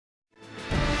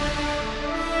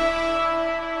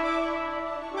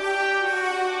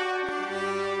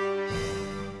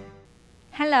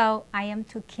Hello, I am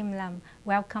Tu Kim Lam.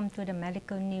 Welcome to the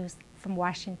Medical News from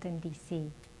Washington,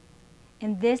 D.C.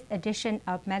 In this edition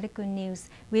of Medical News,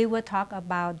 we will talk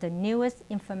about the newest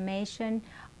information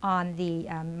on the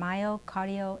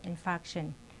myocardial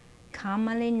infarction,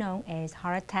 commonly known as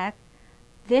heart attack.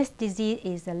 This disease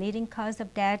is the leading cause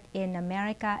of death in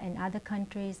America and other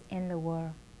countries in the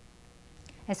world.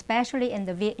 Especially in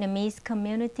the Vietnamese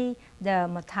community, the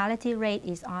mortality rate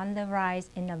is on the rise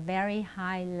in a very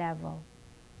high level.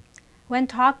 When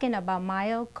talking about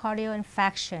myocardial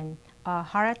infarction or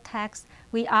heart attacks,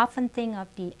 we often think of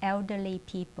the elderly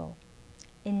people.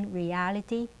 In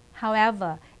reality,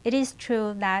 however, it is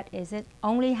true that it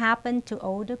only happen to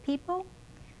older people?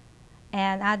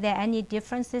 And are there any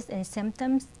differences in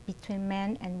symptoms between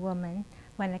men and women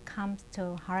when it comes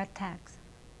to heart attacks?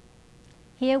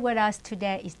 Here with us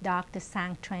today is Dr.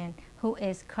 Tran, who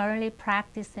is currently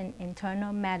practicing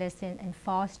internal medicine in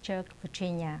Falls Church,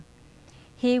 Virginia.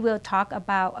 He will talk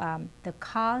about the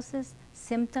causes,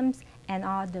 symptoms, and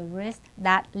all the risks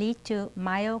that lead to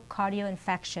myocardial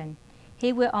infarction.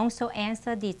 He will also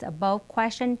answer these above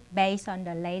questions based on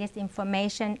the latest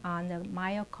information on the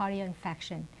myocardial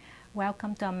infarction.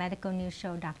 Welcome to our Medical News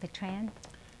Show, Dr. Tran.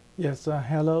 Yes,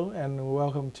 hello and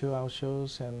welcome to our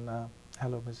shows, and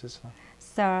hello, Mrs. Lam.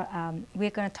 So we're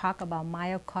going to talk about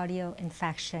myocardial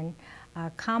infarction,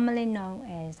 commonly known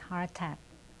as heart attack.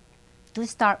 To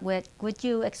start with, would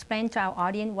you explain to our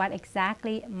audience what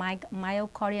exactly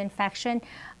myocardial infarction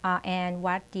and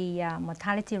what the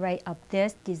mortality rate of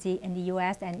this disease in the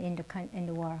U.S. and in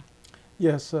the world?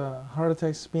 Yes, heart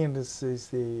attacks means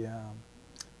the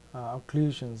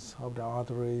occlusions of the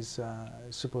arteries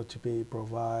supposed to be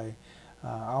provide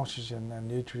oxygen and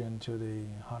nutrient to the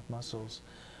heart muscles.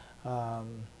 I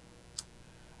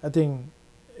think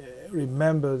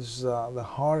remembers the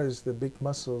heart is the big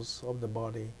muscles of the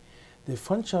body. The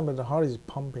function of the heart is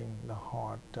pumping the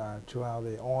heart throughout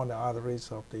all the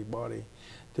arteries of the body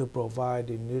to provide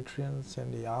the nutrients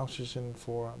and the oxygen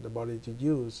for the body to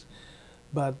use.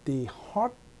 But the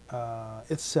heart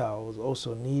itself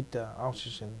also needs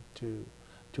oxygen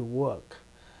to work.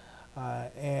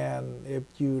 And if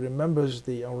you remember,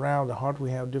 around the heart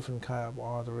we have different kind of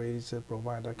arteries that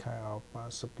provide that kind of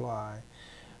supply.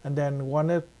 And then one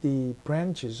of the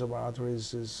branches of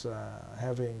arteries is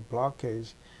having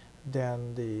blockage,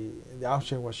 then the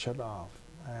oxygen was shut off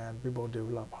and people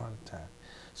develop heart attack.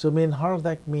 So heart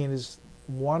attack means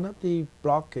one of the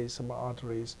blockages of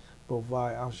arteries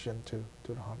provide oxygen to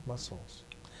the heart muscles.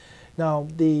 Now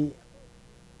the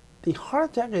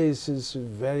heart attack is a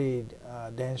very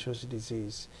dangerous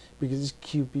disease because it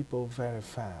kills people very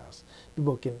fast.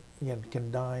 People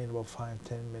can die in about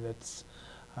 5–10 minutes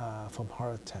from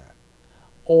heart attack.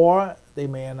 Or they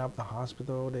may end up in the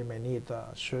hospital, they may need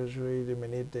surgery, they may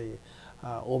need to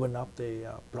open up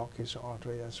the blockage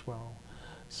artery as well.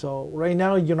 So right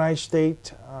now in the United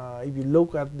States, if you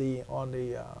look at on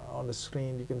the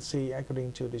screen, you can see,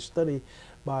 according to the study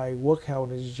by World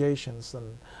Health Organizations,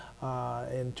 and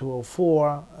in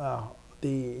 2004,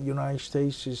 the United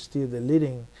States is still the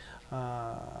leading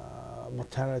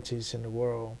mortalities in the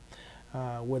world,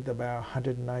 with about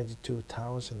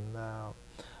 192,000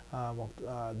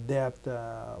 death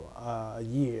a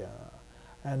year.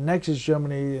 And next is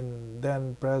Germany, and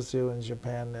then Brazil and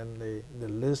Japan, and the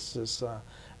list is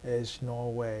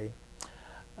Norway.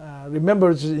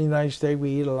 Remember, in the United States,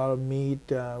 we eat a lot of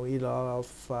meat, we eat a lot of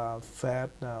fat,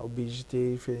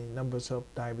 obesity, numbers of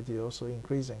diabetes also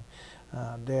increasing.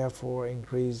 Therefore,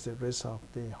 increase the risk of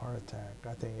the heart attack.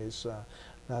 I think is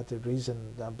that's the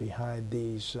reason behind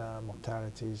these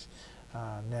mortalities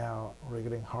now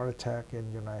regarding heart attack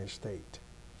in the United States.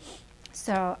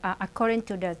 So according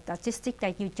to the statistic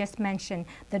that you just mentioned,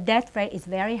 the death rate is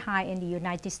very high in the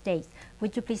United States.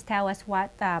 Would you please tell us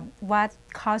what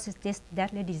causes this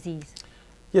deadly disease?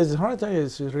 Yes, the heart attack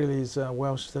is really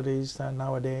well studied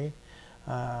nowadays.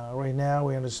 Right now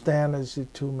we understand there's the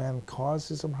two main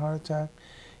causes of heart attack.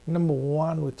 Number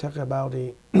one, we talk about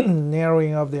the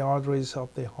narrowing of the arteries of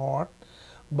the heart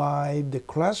by the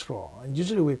cholesterol. And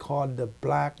usually we call it the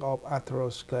plaque of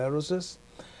atherosclerosis.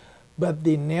 But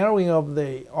the narrowing of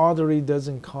the artery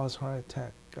doesn't cause heart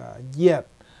attack yet,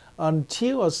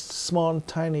 until a small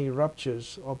tiny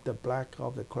ruptures of the plaque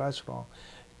of the cholesterol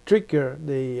trigger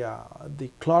the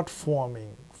clot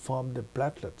forming from the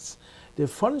platelets. The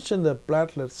function of the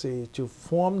platelets is to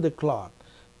form the clot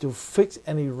to fix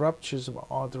any ruptures of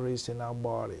arteries in our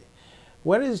body.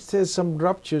 When there's some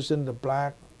ruptures in the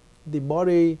plaque, the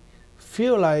body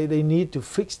feel like they need to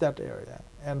fix that area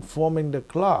and forming the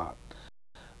clot.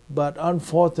 But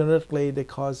unfortunately, they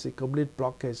cause a complete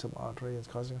blockage of artery and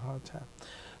causing heart attack.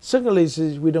 Secondly,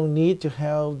 is we don't need to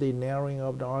have the narrowing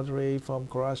of the artery from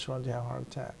cholesterol to have heart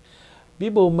attack.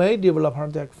 People may develop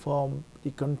heart attack from the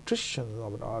constriction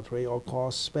of the artery or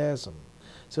cause spasm.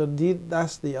 So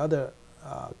that's the other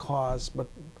cause, but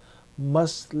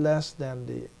much less than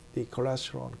the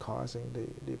cholesterol causing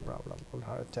the problem of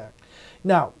heart attack.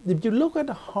 Now, if you look at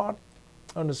the heart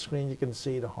on the screen, you can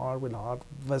see the heart with heart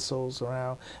vessels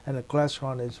around, and the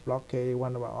cholesterol is blockading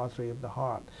one of the artery of the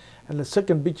heart. And the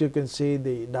second picture, you can see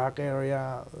the dark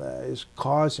area is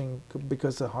causing,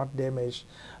 because the heart damage,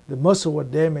 the muscle was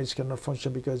damaged, cannot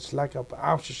function because lack of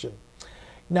oxygen.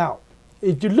 Now,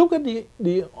 if you look at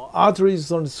the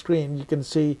arteries on the screen, you can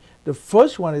see the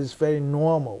first one is very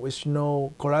normal, with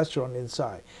no cholesterol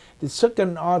inside. The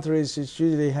second arteries is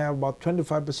usually have about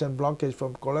 25% blockage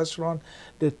from cholesterol.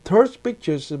 The third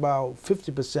picture is about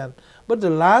 50%, but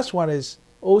the last one is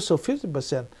also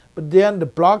 50%. But then the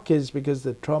blockage because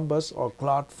the thrombus or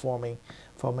clot forming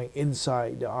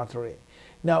inside the artery.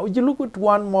 Now, if you look at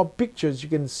one more pictures, you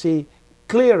can see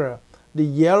clearer. The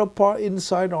yellow part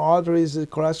inside the artery is the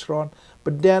cholesterol,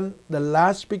 but then the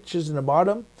last pictures in the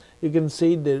bottom, you can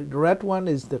see the red one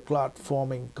is the clot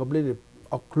forming, completely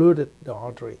occluded the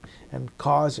artery and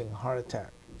causing heart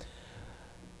attack.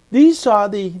 These are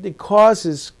the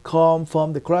causes come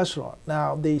from the cholesterol.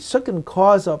 Now, the second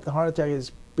cause of the heart attack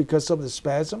is because of the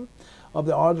spasm of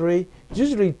the artery,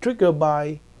 usually triggered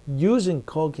by using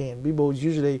cocaine. People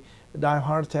usually die of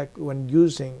heart attack when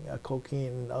using cocaine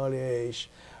in early age,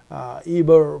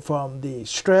 either from the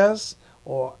stress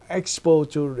or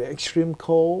exposed to the extreme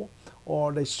cold,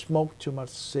 or they smoke too much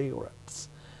cigarettes.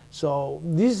 So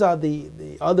these are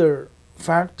the other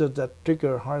factors that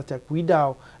trigger heart attack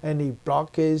without any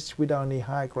blockage, without any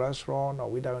high cholesterol, or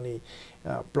without any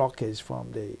blockage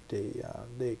from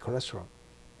the cholesterol.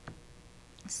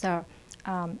 So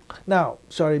now,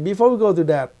 sorry, before we go to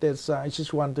that, I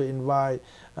just want to invite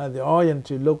the audience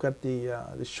to look at the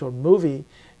short movie,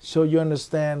 so you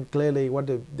understand clearly what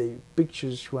the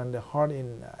pictures when the heart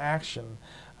in action.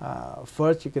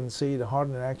 First, you can see the heart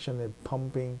in action is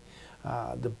pumping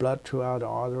the blood throughout the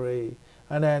artery,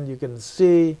 and then you can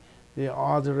see the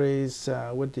arteries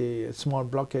with the small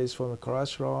blockage from the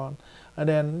cholesterol. And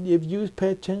then if you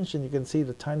pay attention, you can see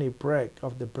the tiny break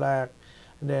of the black,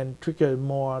 and then trigger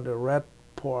more the red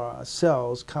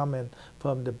cells coming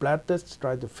from the platelets,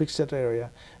 try to fix that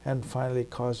area, and finally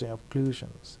causing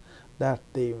occlusions. That's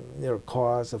the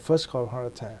cause, the first cause of heart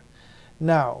attack.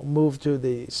 Now, move to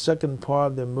the second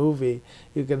part of the movie.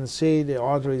 You can see the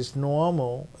artery is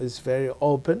normal, it's very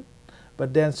open,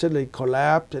 but then suddenly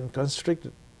collapsed and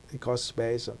constricted. It causes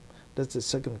spasm. That's the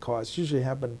second cause. Usually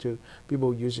happen to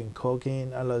people using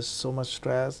cocaine under so much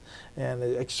stress and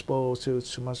exposed to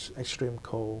so much extreme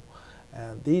cold.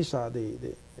 And these are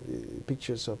the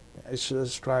pictures of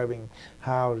describing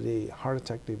how the heart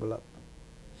attack developed.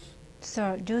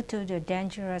 So due to the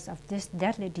dangers of this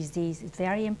deadly disease, it's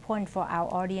very important for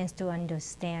our audience to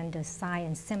understand the signs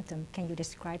and symptoms. Can you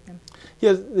describe them?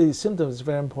 Yes, the symptoms is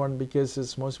very important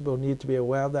because most people need to be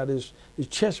aware that is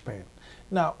chest pain.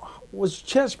 Now, what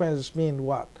chest pain mean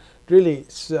what? Really,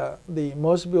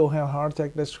 most people who have heart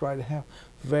attack, that's right, have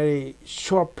very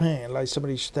sharp pain, like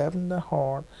somebody stabbed in the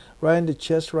heart, right in the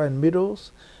chest, right in the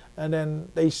middles, and then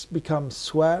they become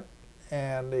sweat,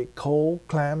 and they cold,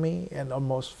 clammy, and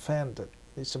almost fainted.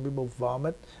 Some people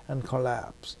vomit and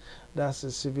collapse. That's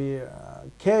the severe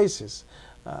cases.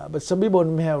 But some people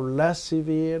may have less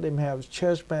severe. They may have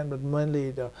chest pain, but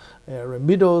mainly the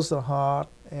middles, the heart,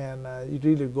 and you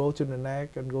really go to the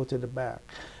neck and go to the back.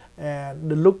 And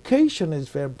the location is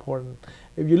very important.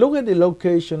 If you look at the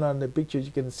location on the picture,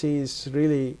 you can see it's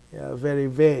really very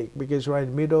vague, because right in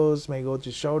the middles may go to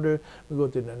the shoulder, may go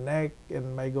to the neck,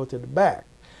 and may go to the back.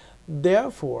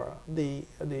 Therefore, the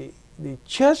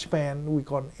chest pain we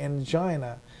call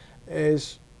angina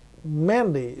is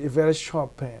mainly a very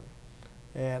sharp pain,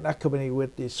 and accompanied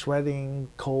with the sweating,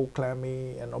 cold,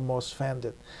 clammy, and almost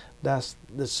fainted. That's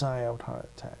the sign of heart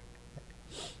attack.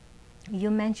 You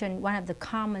mentioned one of the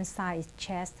common signs is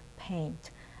chest pain.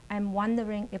 I'm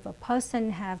wondering if a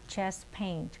person has chest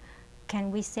pain,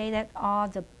 can we say that all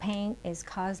the pain is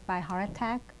caused by heart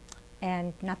attack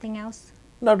and nothing else?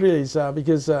 Not really,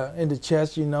 because in the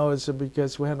chest, it's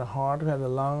because we have the heart, we have the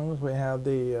lungs, we have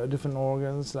the different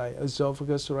organs like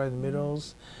esophagus right in the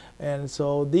middles, and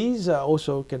so these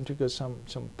also can trigger some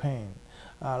pain.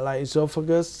 Like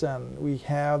esophagus, and we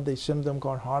have the symptom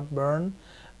called heartburn,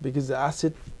 because the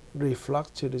acid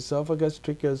reflux to the esophagus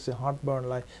triggers the heartburn,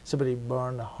 like somebody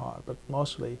burned the heart, but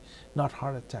mostly not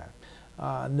heart attack.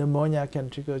 Pneumonia can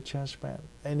trigger chest pain.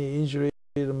 Any injury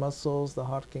the muscles, the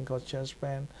heart can cause chest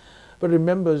pain. But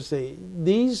remember,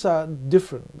 these are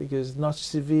different because not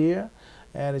severe,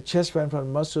 and the chest pain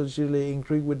from muscles usually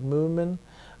increase with movement,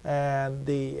 and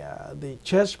the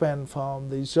chest pain from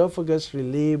the esophagus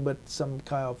relieved with some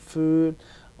kind of food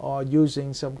or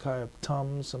using some kind of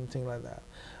Tums, something like that.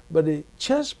 But the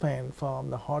chest pain from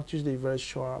the heart usually very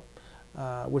sharp,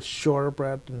 with short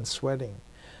breath and sweating.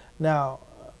 Now,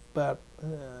 but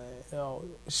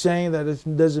saying that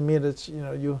it doesn't mean that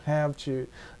you have to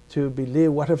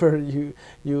believe whatever you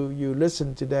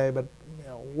listen today. But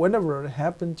whenever it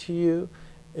happened to you,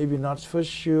 if you're not for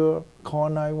sure, call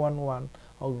 911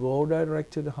 or go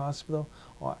direct to the hospital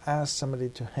or ask somebody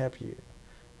to help you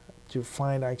to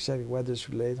find out exactly whether it's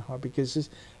related to heart, because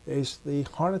the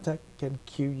heart attack can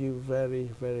kill you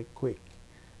very, very quick.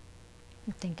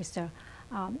 Thank you, sir.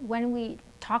 When we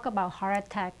talk about heart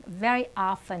attack, very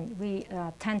often we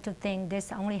tend to think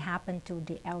this only happened to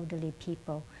the elderly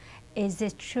people. Is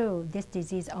it true this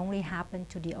disease only happened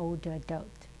to the older adult?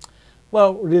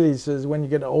 Well, really, it says when you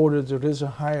get older, the risks are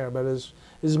higher, but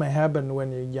this may happen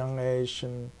when you're young age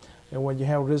and when you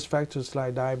have risk factors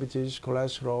like diabetes,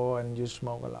 cholesterol, and you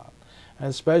smoke a lot. And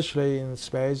especially in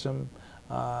spasm,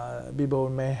 people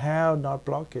may have not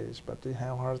blockage, but they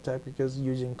have heart attack because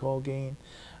using cocaine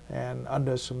and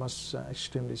under so much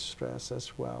extremely stress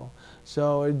as well.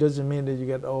 So it doesn't mean that you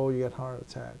get old, you get heart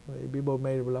attack. People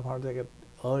may develop heart attack at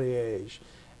early age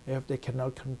if they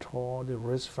cannot control the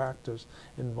risk factors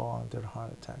involved in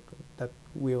heart attack that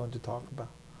we want to talk about.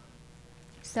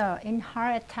 So in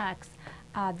heart attacks,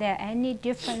 are there any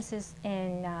differences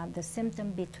in the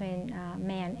symptom between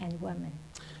men and women?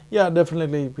 Yeah,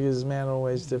 definitely, because men are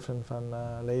always different from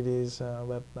ladies.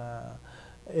 But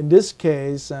in this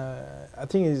case, I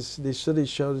think the study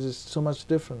shows it's so much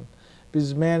different,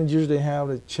 because men usually have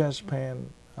the chest pain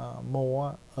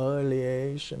more early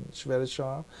age and it's very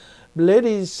sharp. But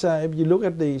ladies, if you look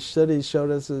at the study, show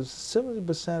that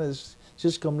 70% is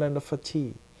just complaint of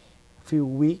fatigue, feel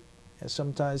weak, and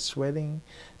sometimes sweating,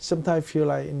 sometimes feel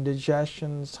like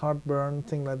indigestion, heartburn,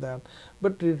 things like that.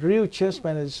 But the real chest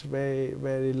pain is very,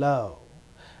 very low.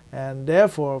 And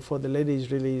therefore, for the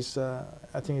ladies, really,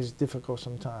 I think it's difficult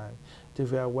sometimes to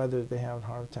figure out whether they have a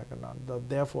heart attack or not.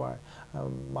 Therefore,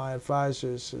 my advice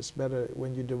is it's better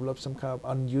when you develop some kind of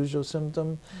unusual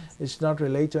symptom, it's not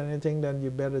related to anything, then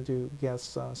you better to get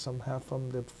some help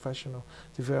from the professional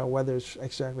to figure out whether it's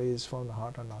exactly is from the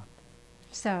heart or not.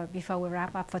 So before we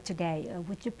wrap up for today,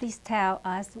 would you please tell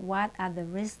us what are the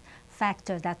risk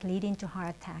factors that lead into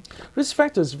heart attack? Risk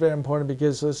factors is very important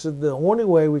because it's the only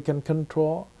way we can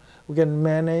control, we can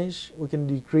manage, we can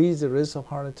decrease the risk of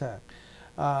heart attack.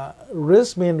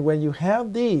 Risk means when you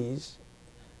have these,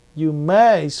 you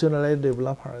may sooner or later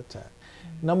develop heart attack.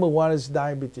 Number one is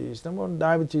diabetes. Number one,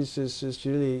 diabetes is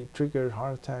really triggered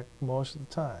heart attack most of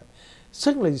the time.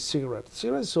 Secondly, cigarette.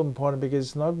 Cigarette is so important because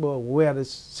it's not about where the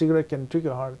cigarette can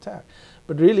trigger heart attack,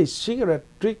 but really cigarette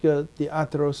trigger the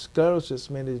atherosclerosis,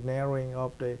 meaning the narrowing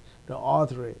of the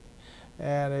artery,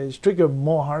 and it's trigger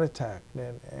more heart attack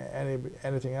than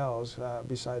anything else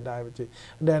besides diabetes.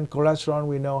 And then cholesterol,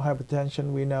 we know,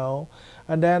 hypertension, we know,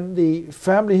 and then the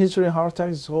family history of heart attack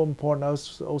is so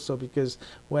important also because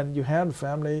when you have a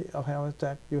family of heart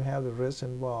attack, you have the risk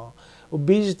involved.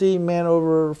 Obesity, men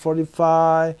over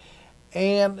 45.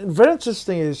 And very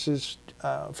interesting is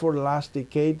for the last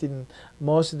decade,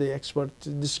 most of the experts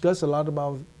discuss a lot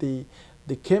about the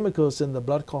chemicals in the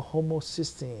blood called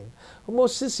homocysteine.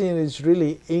 Homocysteine is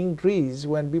really increased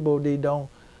when people they don't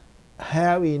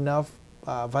have enough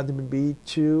vitamin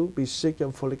B2, B6,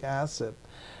 and folic acid.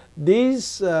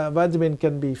 These vitamins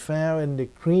can be found in the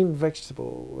green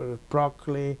vegetable,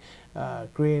 broccoli,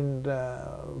 green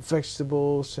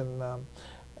vegetables, and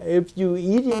if you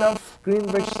eat enough green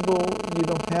vegetable, you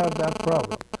don't have that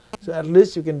problem. So at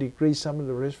least you can decrease some of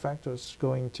the risk factors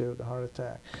going to the heart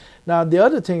attack. Now the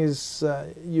other thing is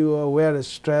you are aware that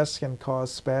stress can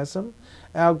cause spasm,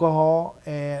 alcohol,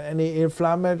 and any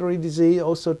inflammatory disease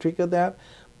also trigger that.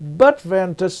 But very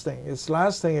interesting, its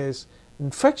last thing is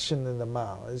infection in the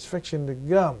mouth, infection in the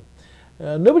gum.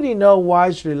 Nobody knows why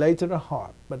it's related to the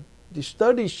heart, but the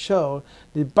studies show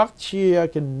the bacteria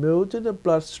can move to the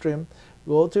bloodstream,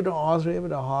 go to the artery of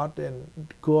the heart and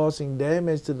causing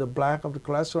damage to the plaque of the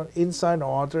cholesterol inside the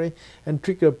artery and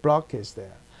trigger blockage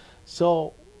there.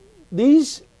 So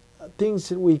these things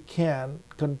that we can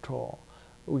control,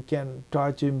 we can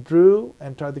try to improve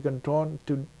and try to control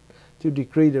to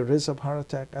decrease the risk of heart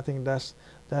attack. I think that's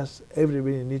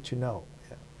everybody needs to know.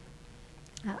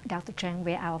 Yeah. Dr. Tran,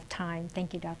 we're out of time.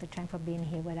 Thank you, Dr. Tran, for being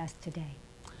here with us today.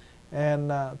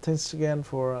 And thanks again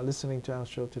for listening to our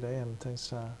show today, and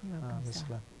thanks, Ms. Welcome,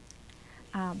 Glenn.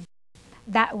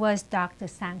 That was Dr.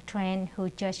 Tran who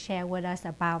just shared with us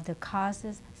about the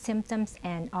causes, symptoms,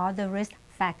 and all the risk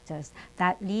factors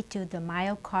that lead to the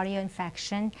myocardial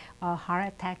infarction or heart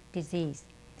attack disease.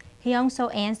 He also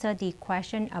answered the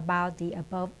question about the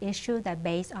above issue that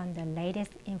based on the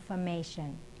latest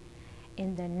information.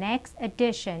 In the next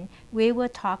edition, we will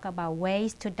talk about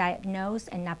ways to diagnose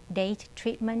and update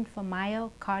treatment for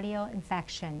myocardial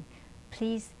infarction.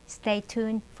 Please stay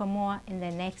tuned for more in the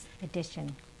next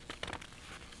edition.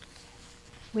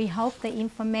 We hope the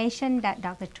information that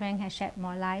Dr. Tran has shed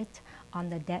more light on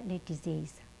the deadly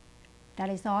disease. That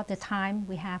is all the time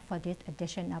we have for this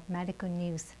edition of Medical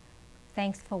News.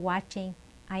 Thanks for watching.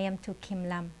 I am Tu Kim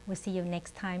Lam. We'll see you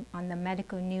next time on the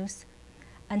Medical News.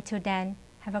 Until then,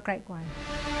 have a great one.